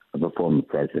not of a former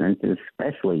president, and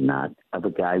especially not of a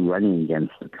guy running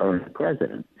against the current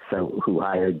president, so who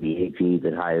hired the AG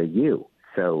that hired you.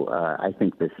 So I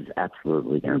think this is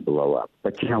absolutely going to blow up.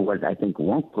 But you know what I think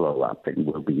won't blow up and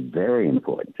will be very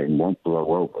important and won't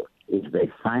blow over is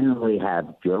they finally have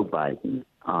Joe Biden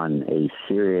on a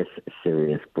serious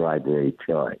bribery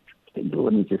charge.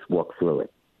 Let me just walk through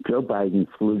it. Joe Biden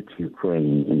flew to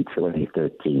Ukraine in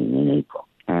 2013 in April.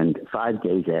 And 5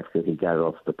 days after he got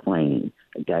off the plane,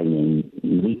 a guy named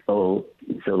Mikhail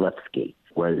Zalewski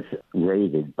was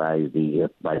raided by the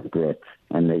Brits,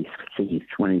 and they seized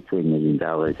 $23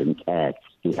 million in cash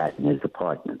he had in his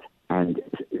apartment. And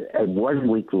 1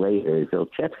 week later,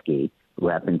 Zalewski, who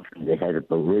happens to be the head of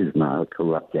Burisma, a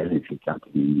corrupt energy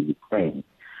company in Ukraine,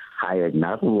 hired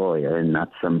not a lawyer and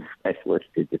not some specialist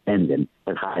to defend him,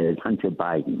 but hired Hunter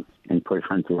Biden and put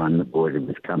Hunter on the board of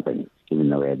his company, even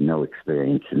though he had no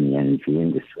experience in the energy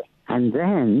industry. And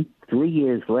then, 3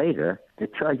 years later, the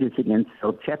charges against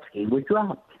Zalewski were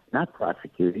dropped, not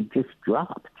prosecuted, just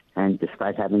dropped, and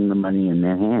despite having the money in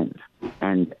their hands.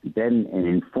 And then an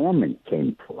informant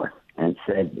came forth and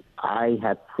said, I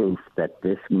have proof that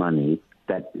this money,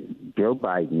 that Joe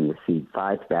Biden received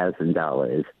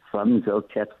 $5,000 from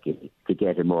Zalewski to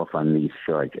get him off on these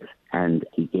charges. And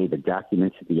he gave a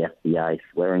document to the FBI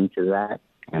swearing to that.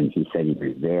 And he said he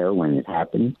was there when it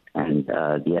happened. And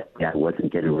the FBI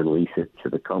wasn't going to release it to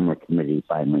the Comer Committee.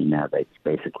 Finally, now they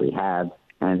basically have.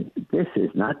 And this is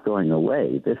not going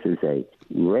away. This is a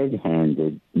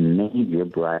red-handed, major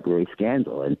bribery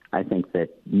scandal. And I think that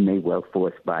may well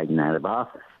force Biden out of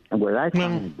office. And what I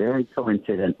find very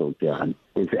coincidental, John,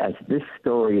 is as this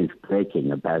story is breaking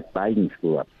about Biden's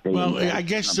screw up. Well, I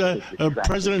guess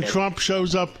President Trump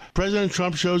shows up. President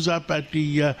Trump shows up at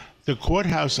the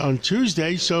courthouse on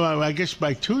Tuesday. So I guess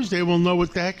by Tuesday we'll know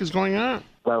what the heck is going on.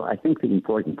 Well, I think the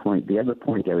important point, the other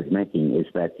point I was making is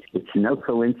that it's no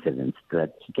coincidence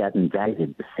that he got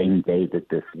indicted the same day that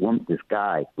this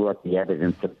guy brought the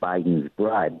evidence of Biden's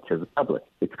bribe to the public.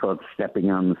 It's called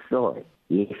stepping on the story.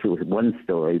 the issue with one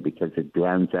story because it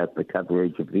drowns out the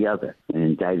coverage of the other. And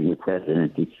indicting a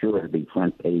president is sure to be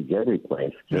front page every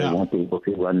place. So they won't be able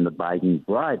to run the Biden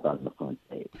bribe on the front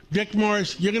page. Dick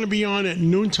Morris, you're going to be on at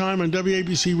noontime on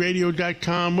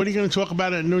WABCRadio.com. What are you going to talk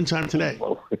about at noontime today?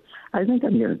 Well, I think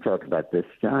I'm going to talk about this,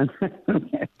 John.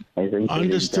 I think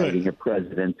indicting a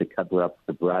president to cover up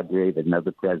the bribery of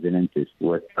another president is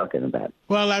worth talking about.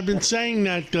 Well, I've been saying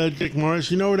that, Dick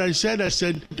Morris. You know what I said? I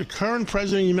said the current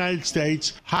president of the United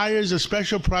States hires a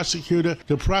special prosecutor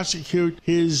to prosecute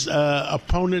his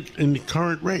opponent in the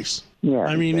current race. Yeah,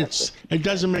 I mean, it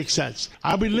doesn't make sense.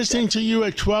 I'll be listening to you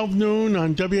at 12 noon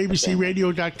on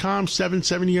WABCRadio.com,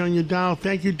 770 on your dial.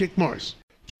 Thank you, Dick Morris.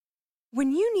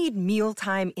 When you need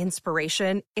mealtime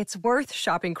inspiration, it's worth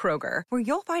shopping Kroger, where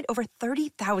you'll find over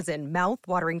 30,000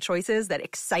 mouth-watering choices that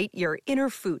excite your inner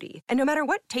foodie. And no matter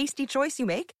what tasty choice you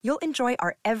make, you'll enjoy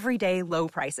our everyday low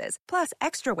prices, plus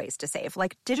extra ways to save,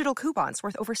 like digital coupons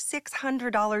worth over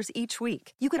 $600 each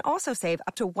week. You can also save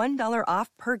up to $1 off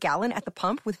per gallon at the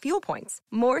pump with fuel points.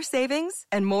 More savings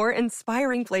and more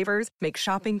inspiring flavors make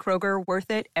shopping Kroger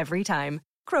worth it every time.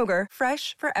 Kroger,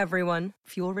 fresh for everyone.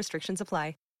 Fuel restrictions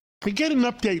apply. To get an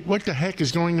update what the heck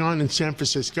is going on in San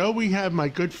Francisco, we have my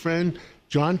good friend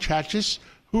John Chachis,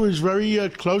 who is very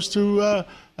close to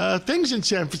things in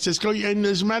San Francisco. And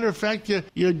as a matter of fact,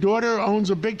 your daughter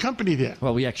owns a big company there.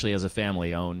 Well, we actually, as a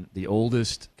family, own the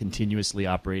oldest continuously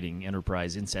operating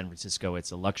enterprise in San Francisco.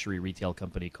 It's a luxury retail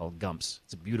company called Gumps.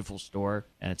 It's a beautiful store,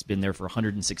 and it's been there for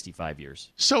 165 years.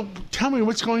 So tell me,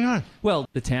 what's going on? Well,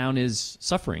 the town is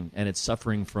suffering, and it's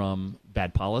suffering from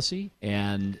bad policy,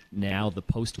 and now the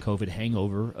post-COVID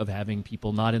hangover of having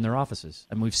people not in their offices.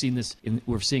 And we're seeing this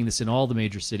in all the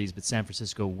major cities, but San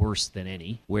Francisco worse than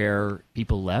any, where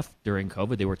people left during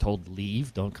COVID. They were told to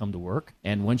leave, don't come to work.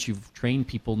 And once you've trained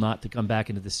people not to come back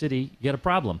into the city, you get a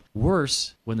problem.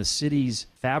 Worse, when the city's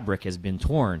fabric has been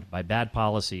torn by bad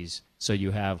policies, so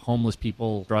you have homeless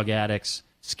people, drug addicts,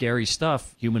 scary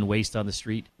stuff, human waste on the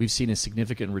street. We've seen a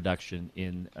significant reduction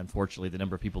in, unfortunately, the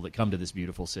number of people that come to this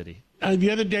beautiful city. The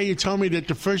other day you told me that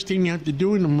the first thing you have to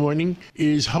do in the morning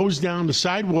is hose down the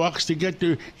sidewalks to get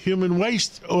the human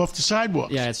waste off the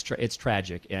sidewalks. Yeah, it's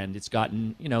tragic, and it's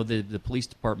gotten, the police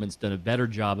department's done a better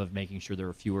job of making sure there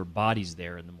are fewer bodies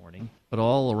there in the morning. But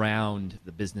all around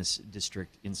the business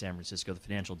district in San Francisco, the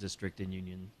financial district in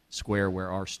Union Square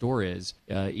where our store is,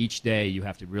 each day you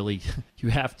have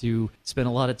to spend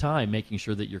a lot of time making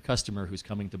sure that your customer who's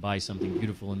coming to buy something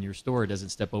beautiful in your store doesn't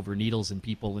step over needles and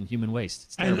people and human waste.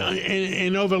 It's terrible.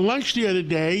 And over lunch the other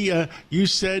day, you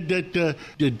said that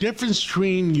the difference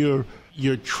between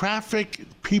your traffic,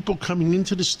 people coming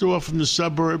into the store from the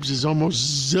suburbs, is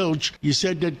almost zilch. You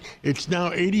said that it's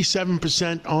now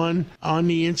 87% on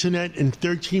the internet and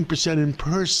 13% in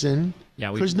person.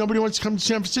 Yeah, because nobody wants to come to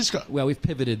San Francisco. Well, we've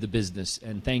pivoted the business,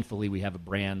 and thankfully we have a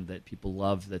brand that people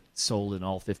love that's sold in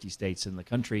all 50 states in the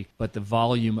country. But the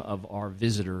volume of our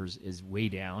visitors is way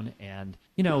down. And,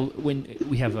 when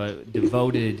we have a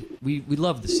devoted, we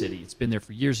love the city. It's been there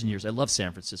for years and years. I love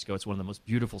San Francisco. It's one of the most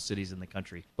beautiful cities in the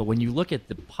country. But when you look at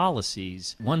the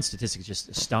policies, one statistic just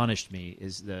astonished me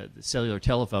is the cellular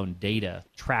telephone data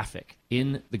traffic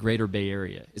in the greater Bay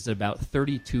Area is at about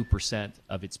 32%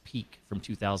 of its peak from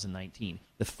 2019.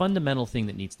 The fundamental thing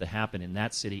that needs to happen in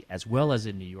that city, as well as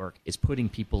in New York, is putting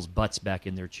people's butts back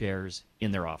in their chairs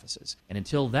in their offices. And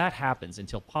until that happens,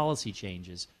 until policy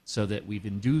changes so that we've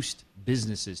induced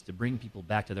businesses to bring people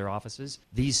back to their offices,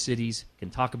 these cities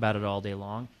can talk about it all day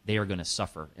long. They are going to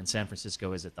suffer. And San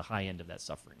Francisco is at the high end of that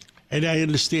suffering. And I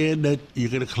understand that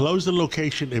you're going to close the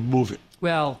location and move it.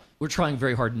 Well, we're trying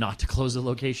very hard not to close the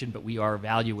location, but we are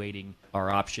evaluating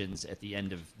our options at the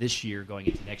end of this year, going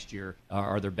into next year.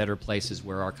 Are there better places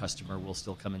where our customer will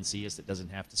still come and see us that doesn't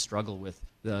have to struggle with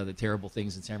the terrible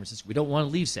things in San Francisco? We don't want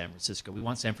to leave San Francisco. We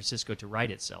want San Francisco to right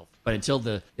itself. But until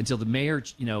the mayor,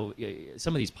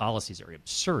 some of these policies are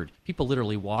absurd. People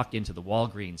literally walk into the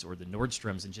Walgreens or the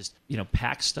Nordstroms and just,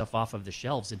 pack stuff off of the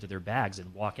shelves into their bags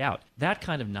and walk out. That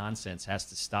kind of nonsense has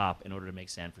to stop in order to make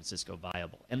San Francisco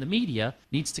viable. And the media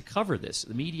needs to cover this.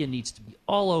 The media needs to be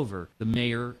all over the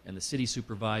mayor and the city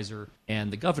supervisor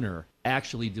and the governor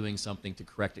actually doing something to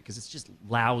correct it, because it's just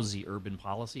lousy urban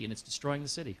policy and it's destroying the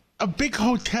city. A big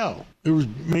hotel, it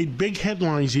made big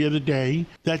headlines the other day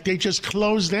that they just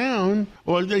closed down,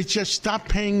 or they just stopped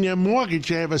paying their mortgage.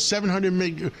 They have a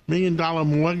 $700 million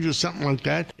mortgage or something like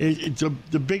that. It's a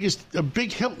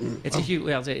big Hilton. It's a huge.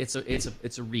 Well, it's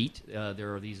a REIT.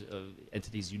 There are these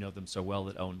entities, them so well,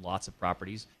 that own lots of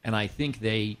properties, and I think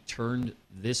they turned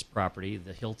this property,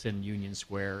 the Hilton Union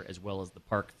Square, as well as the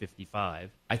Park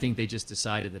 55. I think they just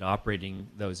decided that operating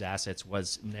those assets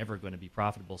was never going to be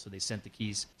profitable, so they sent the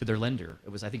keys to their lender.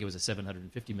 I think it was a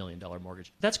 $750 million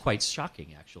mortgage. That's quite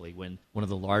shocking, actually, when one of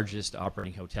the largest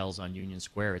operating hotels on Union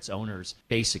Square, its owners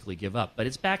basically give up. But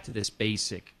it's back to this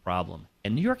basic problem.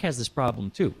 And New York has this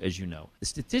problem, too, as you know. The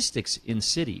statistics in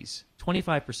cities,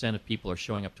 25% of people are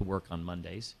showing up to work on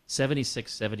Mondays,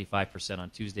 75% on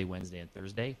Tuesday, Wednesday, and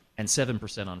Thursday, and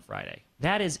 7% on Friday.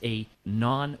 That is a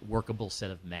non-workable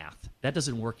set of math. That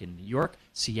doesn't work in New York,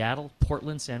 Seattle,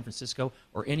 Portland, San Francisco,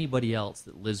 or anybody else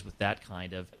that lives with that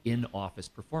kind of in-office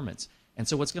performance. And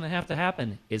so what's going to have to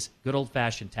happen is good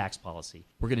old-fashioned tax policy.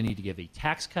 We're going to need to give a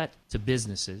tax cut to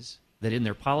businesses that in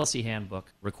their policy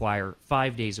handbook require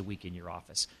 5 days a week in your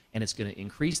office. And it's going to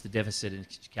increase the deficit in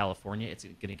California. It's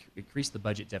going to increase the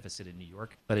budget deficit in New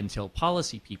York. But until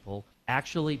policy people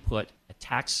actually put a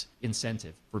tax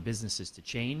incentive for businesses to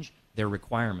change their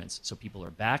requirements so people are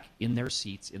back in their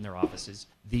seats, in their offices,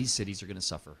 these cities are going to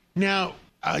suffer. Now,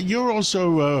 you're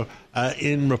also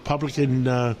in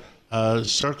Republican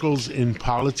circles in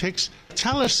politics.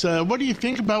 Tell us, what do you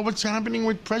think about what's happening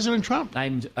with President Trump?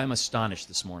 I'm astonished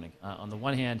this morning. On the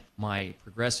one hand, my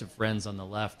progressive friends on the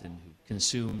left and who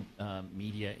consume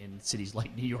media in cities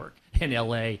like New York and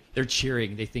LA, they're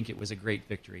cheering. They think it was a great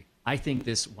victory. I think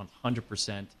this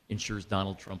 100% ensures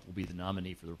Donald Trump will be the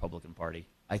nominee for the Republican Party.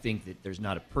 I think that there's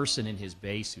not a person in his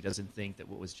base who doesn't think that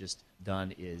what was just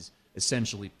done is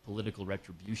essentially political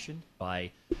retribution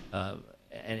by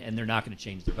and they're not going to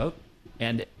change their vote.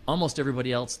 And almost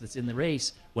everybody else that's in the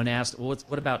race, when asked, well,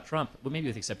 what about Trump? Well, maybe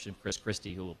with the exception of Chris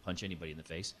Christie, who will punch anybody in the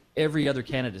face. Every other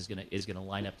candidate is going to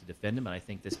line up to defend him, and I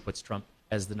think this puts Trump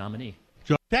as the nominee.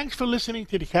 Thanks for listening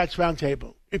to the Cats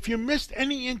Roundtable. If you missed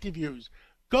any interviews,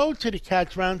 go to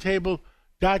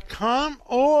thecatsroundtable.com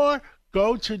or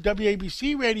go to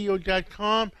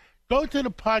WABCRadio.com. Go to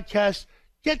the podcast.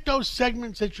 Get those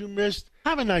segments that you missed.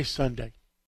 Have a nice Sunday.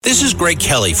 This is Greg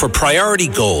Kelly for Priority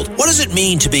Gold. What does it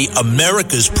mean to be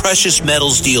America's precious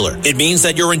metals dealer? It means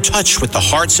that you're in touch with the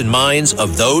hearts and minds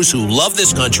of those who love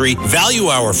this country, value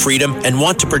our freedom, and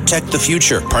want to protect the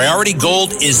future. Priority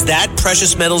Gold is that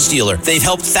precious metals dealer. They've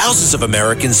helped thousands of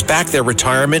Americans back their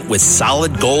retirement with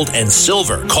solid gold and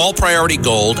silver. Call Priority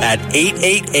Gold at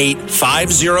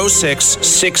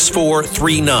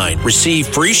 888-506-6439. Receive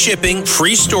free shipping,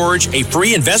 free storage, a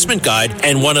free investment guide,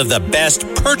 and one of the best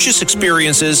purchase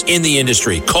experiences in the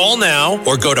industry. Call now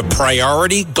or go to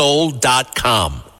PriorityGold.com.